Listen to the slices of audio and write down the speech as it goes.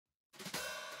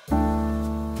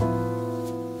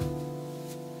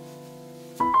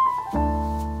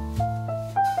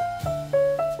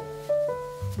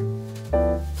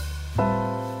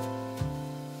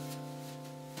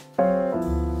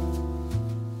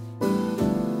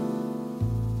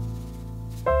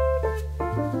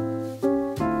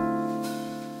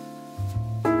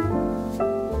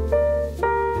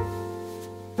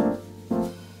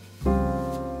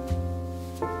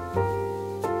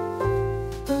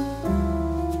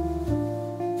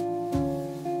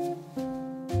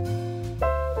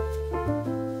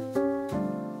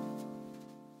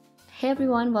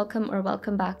everyone,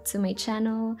 welcome back to my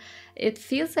channel. It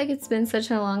feels like it's been such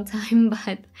a long time,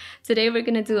 but today we're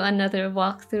gonna do another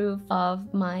walkthrough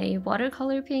of my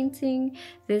watercolor painting.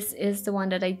 This is the one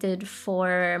that I did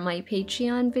for my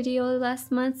Patreon video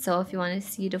last month, so if you want to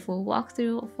see the full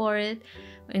walkthrough for it,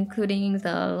 including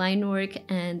the line work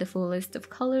and the full list of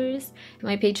colors,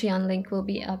 my Patreon link will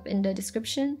be up in the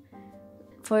description.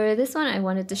 For this one, I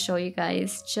wanted to show you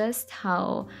guys just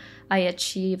how I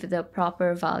achieve the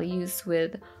proper values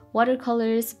with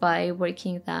watercolors by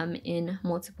working them in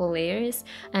multiple layers,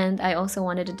 and I also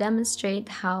wanted to demonstrate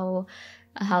how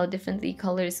differently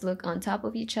colors look on top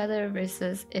of each other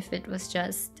versus if it was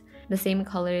just the same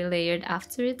color layered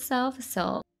after itself.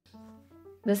 So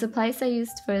the supplies I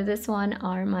used for this one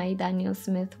are my Daniel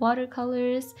Smith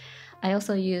watercolors. I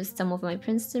also used some of my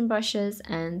Princeton brushes,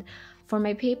 and for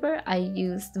my paper, I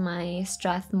used my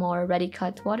Srathmore Ready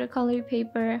Cut watercolor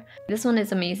paper. This one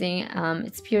is amazing.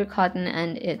 It's pure cotton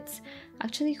and it's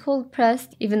actually cold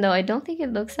pressed, even though I don't think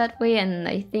it looks that way, and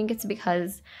I think it's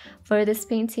because for this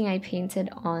painting I painted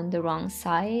on the wrong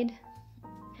side.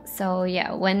 So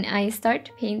yeah, when I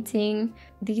start painting,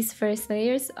 these first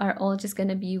layers are all just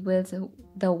gonna be with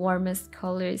the warmest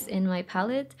colors in my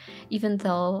palette, even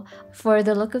though for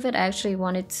the look of it I actually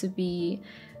want it to be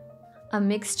a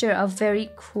mixture of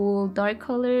very cool dark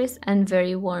colors and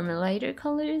very warm lighter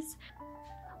colors.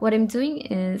 What I'm doing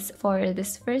is, for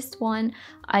this first one,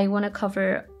 I want to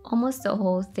cover almost the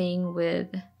whole thing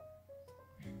with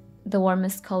the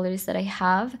warmest colors that I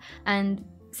have, and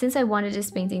since I wanted this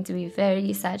painting to be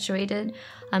very saturated,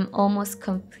 I'm almost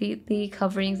completely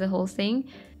covering the whole thing.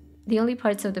 The only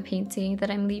parts of the painting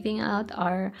that I'm leaving out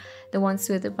are the ones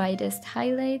with the brightest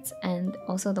highlights and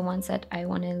also the ones that I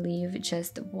want to leave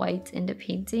just white in the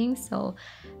painting. So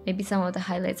maybe some of the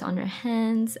highlights on her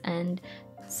hands and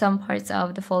some parts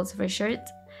of the folds of her shirt,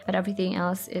 but everything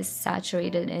else is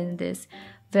saturated in this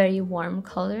very warm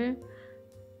color.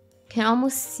 You can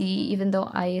almost see, even though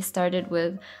I started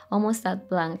with almost that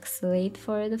blank slate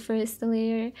for the first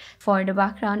layer, for the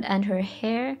background and her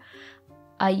hair,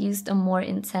 I used a more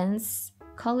intense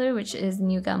color, which is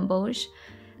New Gamboge.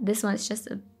 This one is just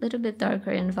a little bit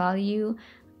darker in value.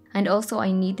 And also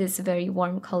I need these very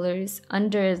warm colors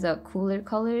under the cooler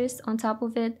colors on top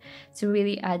of it to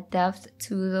really add depth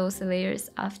to those layers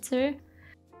after.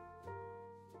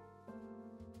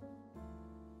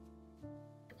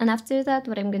 And after that,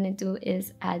 what I'm gonna do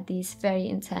is add these very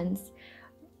intense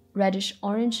reddish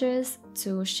oranges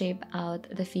to shape out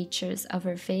the features of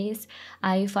her face.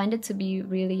 I find it to be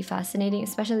really fascinating,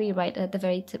 especially right at the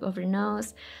very tip of her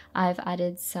nose. I've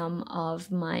added some of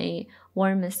my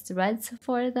warmest reds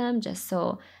for them, just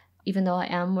so even though I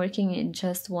am working in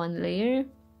just one layer,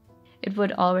 it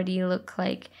would already look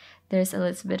like there's a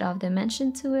little bit of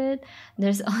dimension to it.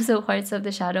 There's also parts of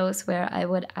the shadows where I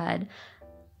would add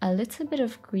a little bit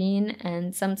of green,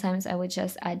 and sometimes I would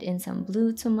just add in some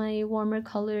blue to my warmer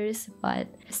colors, but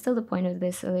still the point of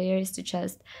this layer is to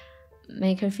just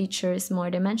make her features more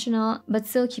dimensional, but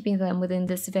still keeping them within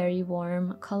this very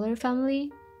warm color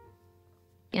family.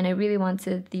 And I really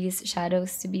wanted these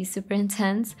shadows to be super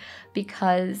intense,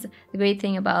 because the great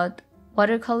thing about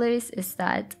watercolors is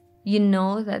that you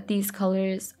know that these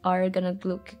colors are gonna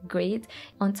look great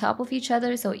on top of each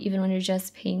other. So even when you're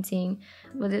just painting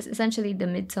with this, essentially the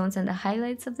midtones and the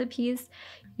highlights of the piece,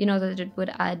 you know that it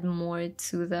would add more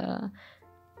to the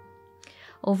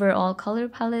overall color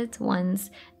palette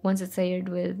once it's layered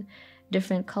with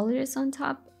different colors on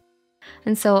top.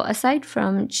 And so aside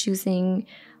from choosing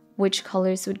which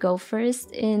colors would go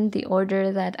first in the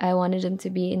order that I wanted them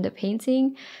to be in the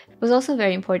painting, it was also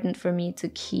very important for me to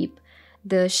keep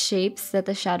the shapes that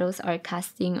the shadows are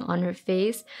casting on her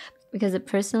face, because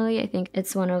personally I think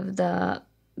it's one of the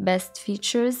best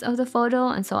features of the photo,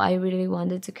 and so I really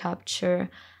wanted to capture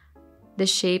the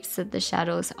shapes that the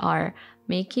shadows are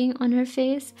making on her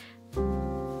face.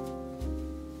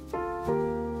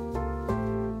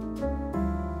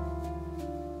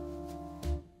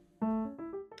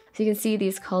 So you can see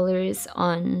these colors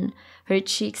on her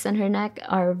cheeks and her neck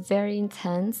are very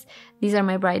intense. These are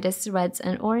my brightest reds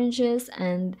and oranges,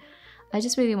 and I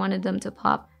just really wanted them to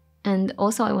pop. And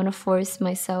also I want to force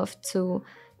myself to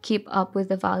keep up with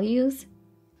the values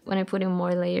when I put in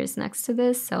more layers next to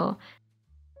this. So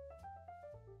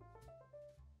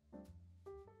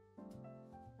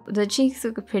the cheeks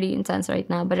look pretty intense right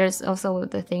now, but there's also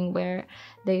the thing where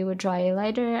they would dry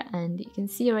lighter, and you can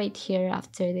see right here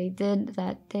after they did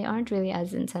that they aren't really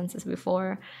as intense as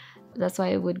before. That's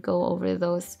why I would go over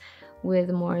those with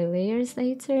more layers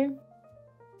later.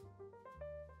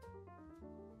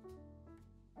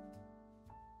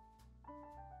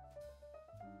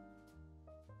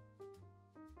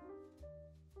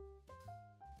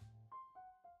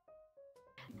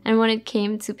 And when it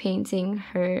came to painting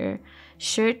her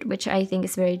shirt, which I think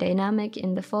is very dynamic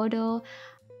in the photo,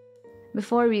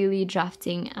 before really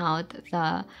drafting out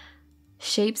the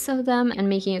shapes of them and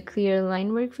making a clear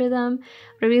line work for them,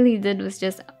 what I really did was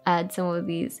just add some of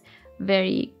these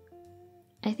very,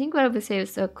 I think what I would say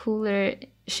was a cooler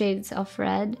shades of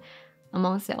red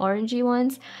amongst the orangey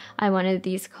ones. I wanted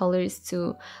these colors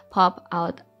to pop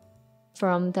out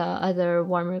from the other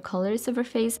warmer colors of her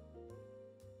face.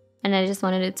 And I just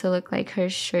wanted it to look like her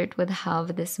shirt would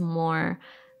have this more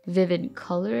vivid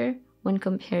color when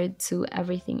compared to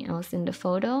everything else in the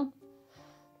photo.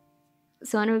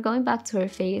 So when we're going back to her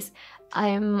face,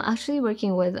 I'm actually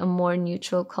working with a more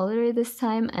neutral color this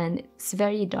time, and it's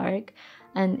very dark.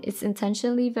 And it's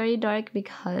intentionally very dark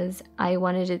because I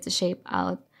wanted it to shape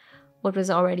out what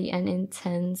was already an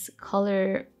intense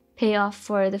color payoff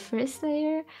for the first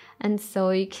layer. And so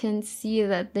you can see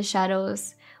that the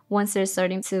shadows, once they're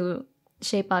starting to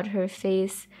shape out her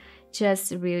face,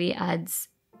 just really adds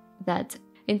that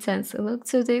intense look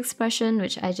to the expression,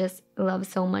 which I just love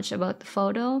so much about the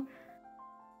photo.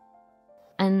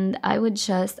 And I would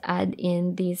just add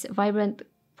in these vibrant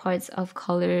parts of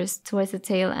colors towards the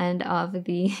tail end of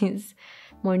these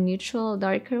more neutral,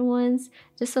 darker ones,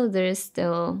 just so there's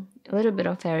still a little bit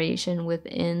of variation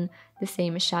within the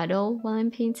same shadow while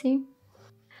I'm painting.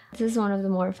 This is one of the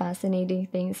more fascinating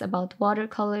things about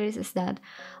watercolors, is that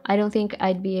I don't think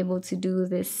I'd be able to do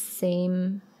this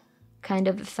same kind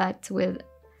of effect with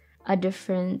a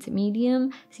different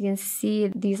medium. So you can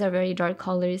see these are very dark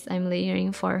colors I'm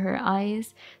layering for her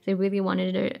eyes. So I really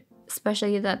wanted her,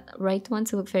 especially that right one,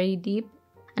 to look very deep.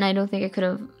 And I don't think I could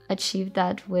have achieved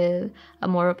that with a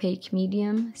more opaque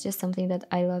medium. It's just something that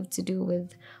I love to do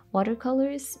with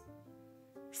watercolors.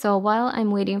 So while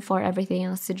I'm waiting for everything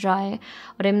else to dry,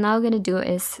 what I'm now going to do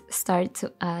is start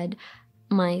to add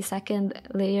my second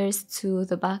layers to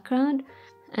the background.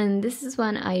 And this is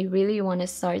when I really want to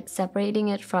start separating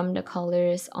it from the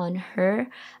colors on her.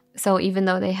 So even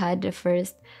though they had the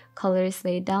first colors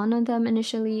laid down on them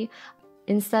initially,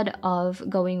 instead of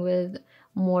going with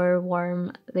more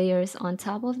warm layers on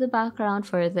top of the background,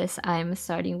 for this I'm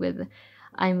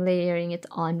layering it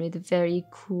on with very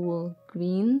cool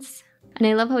greens. And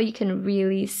I love how you can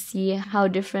really see how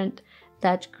different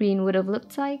that green would have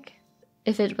looked like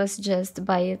if it was just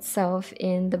by itself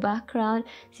in the background.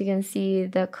 So you can see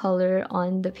the color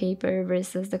on the paper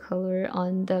versus the color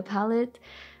on the palette.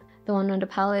 The one on the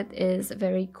palette is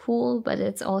very cool, but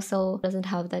it also doesn't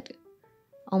have that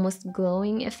almost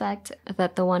glowing effect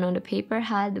that the one on the paper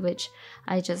had, which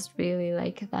I just really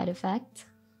like that effect.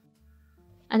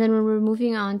 And then when we're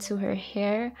moving on to her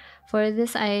hair, for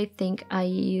this I think I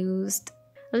used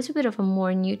a little bit of a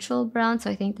more neutral brown, so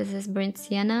I think this is burnt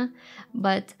sienna,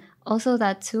 but also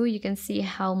that too, you can see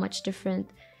how much different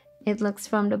it looks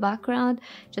from the background.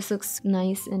 Just looks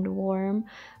nice and warm,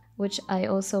 which I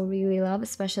also really love,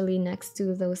 especially next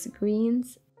to those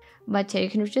greens. But yeah, you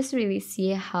can just really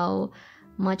see how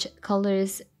much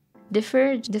colors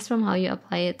differ just from how you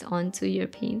apply it onto your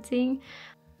painting.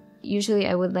 Usually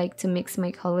I would like to mix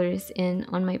my colors in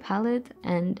on my palette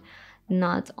and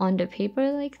not on the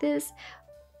paper like this.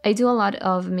 I do a lot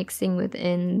of mixing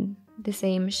within the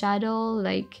same shadow,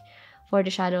 like for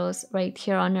the shadows right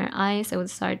here on her eyes, I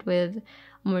would start with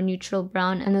a more neutral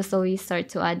brown and then slowly start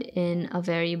to add in a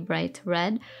very bright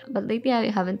red. But lately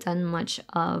I haven't done much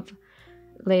of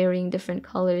layering different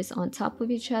colors on top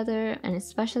of each other, and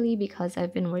especially because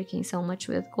I've been working so much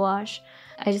with gouache,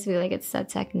 I just feel like it's that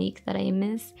technique that I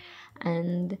miss.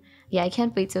 And yeah, I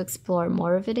can't wait to explore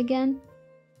more of it again.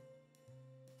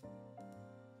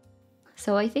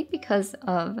 So I think because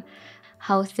of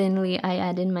how thinly I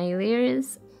add in my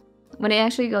layers, when I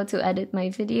actually go to edit my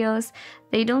videos,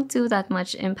 they don't do that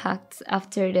much impact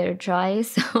after they're dry.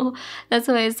 So that's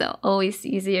why it's always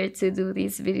easier to do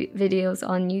these videos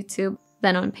on YouTube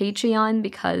than on Patreon,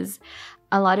 because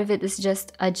a lot of it is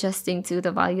just adjusting to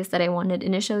the values that I wanted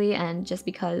initially, and just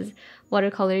because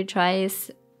watercolor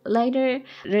dries lighter,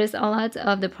 there's a lot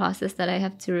of the process that I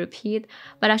have to repeat.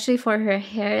 But actually for her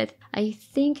hair, I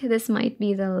think this might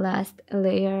be the last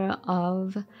layer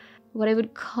of what I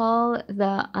would call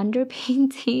the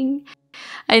underpainting.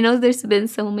 I know there's been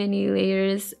so many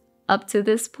layers up to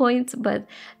this point, but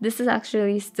this is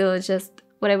actually still just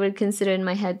what I would consider in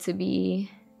my head to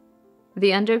be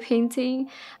the underpainting.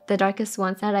 The darkest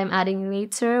ones that I'm adding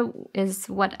later is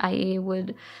what I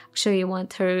would actually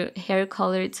want her hair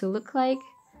color to look like.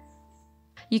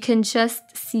 You can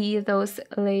just see those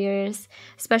layers,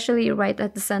 especially right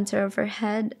at the center of her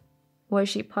head where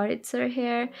she parts her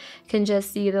hair. You can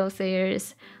just see those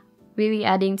layers really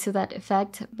adding to that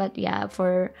effect. But yeah,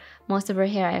 for most of her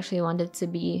hair, I actually wanted to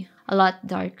be a lot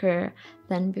darker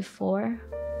than before.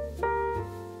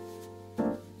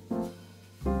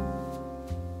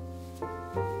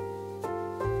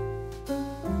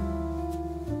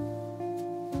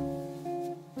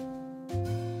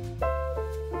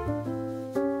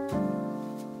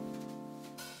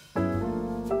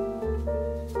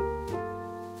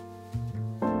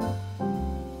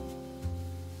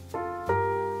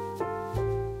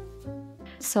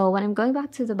 So when I'm going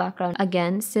back to the background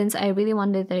again, since I really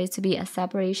wanted there to be a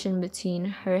separation between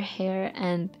her hair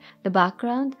and the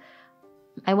background,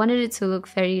 I wanted it to look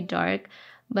very dark.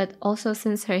 But also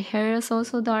since her hair is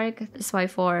also dark, that's why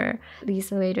for these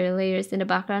later layers in the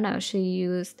background, I actually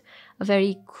used a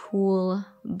very cool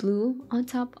blue on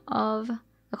top of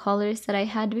the colors that I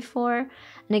had before.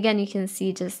 And again, you can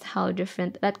see just how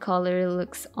different that color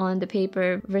looks on the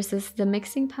paper versus the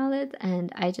mixing palette, and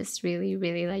I just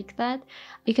really like that.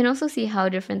 You can also see how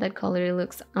different that color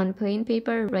looks on plain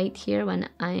paper right here when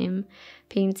I'm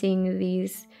painting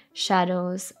these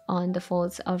shadows on the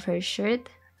folds of her shirt.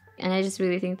 And I just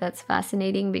really think that's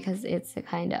fascinating because it's the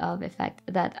kind of effect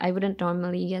that I wouldn't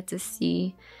normally get to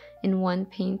see in one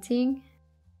painting.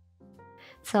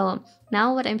 So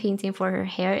now what I'm painting for her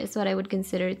hair is what I would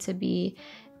consider to be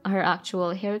her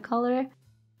actual hair color. I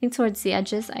think towards the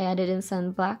edges I added in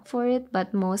some black for it,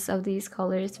 but most of these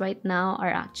colors right now are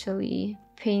actually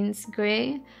Payne's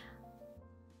gray.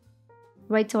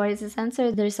 Right towards the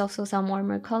center, there's also some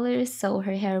warmer colors, so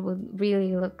her hair would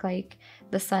really look like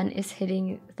the sun is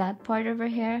hitting that part of her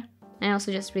hair. I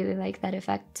also just really like that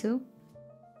effect too.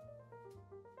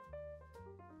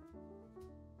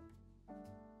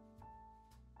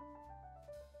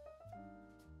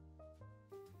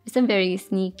 Some very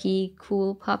sneaky,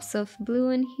 cool pops of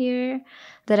blue in here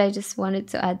that I just wanted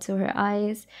to add to her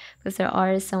eyes, because there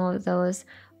are some of those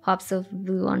pops of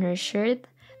blue on her shirt.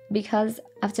 Because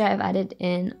after I've added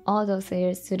in all those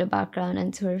layers to the background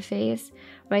and to her face,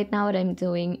 right now what I'm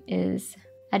doing is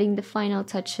adding the final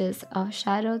touches of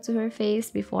shadow to her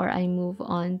face before I move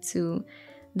on to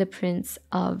the prints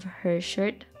of her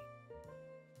shirt.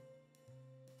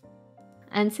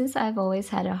 And since I've always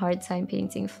had a hard time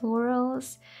painting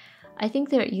florals, I think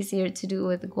they're easier to do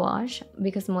with gouache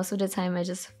because most of the time I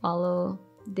just follow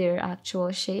their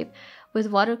actual shape.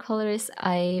 With watercolors,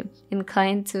 I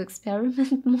inclined to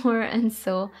experiment more, and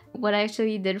so what I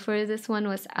actually did for this one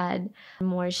was add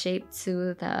more shape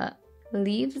to the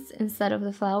leaves instead of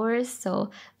the flowers. So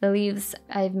the leaves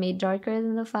I've made darker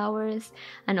than the flowers,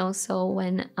 and also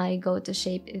when I go to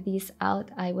shape these out,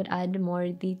 I would add more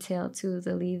detail to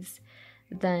the leaves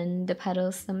than the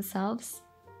petals themselves.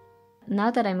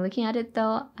 Now that I'm looking at it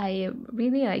though, I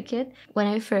really like it. When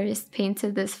I first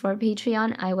painted this for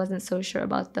Patreon, I wasn't so sure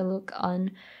about the look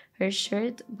on her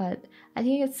shirt, but I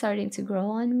think it's starting to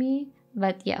grow on me.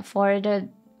 But yeah, for the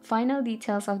final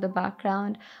details of the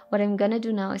background, what I'm gonna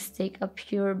do now is take a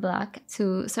pure black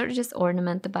to sort of just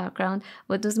ornament the background.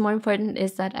 What was more important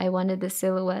is that I wanted the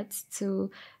silhouettes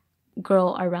to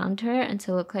grow around her and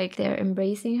to look like they're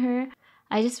embracing her.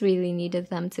 I just really needed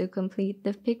them to complete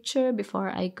the picture before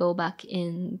I go back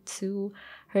into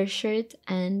her shirt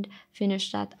and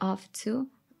finish that off too.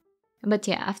 But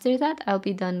yeah, after that, I'll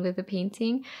be done with the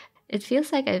painting. It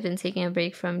feels like I've been taking a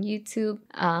break from YouTube.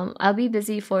 I'll be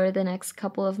busy for the next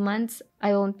couple of months.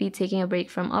 I won't be taking a break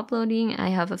from uploading. I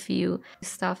have a few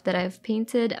stuff that I've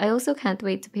painted. I also can't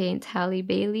wait to paint Halle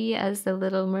Bailey as the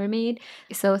Little Mermaid.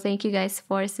 So thank you guys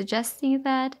for suggesting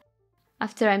that.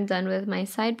 After I'm done with my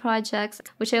side projects,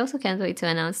 which I also can't wait to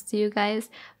announce to you guys,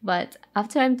 but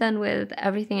after I'm done with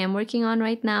everything I'm working on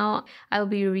right now, I'll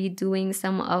be redoing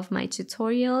some of my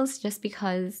tutorials just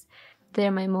because they're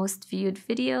my most viewed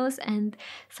videos and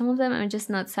some of them I'm just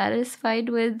not satisfied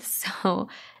with. So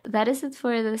that is it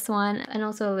for this one, and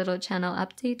also a little channel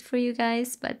update for you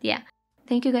guys. But yeah,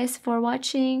 thank you guys for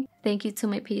watching. Thank you to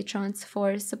my patrons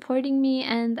for supporting me,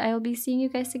 and I'll be seeing you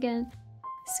guys again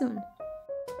soon.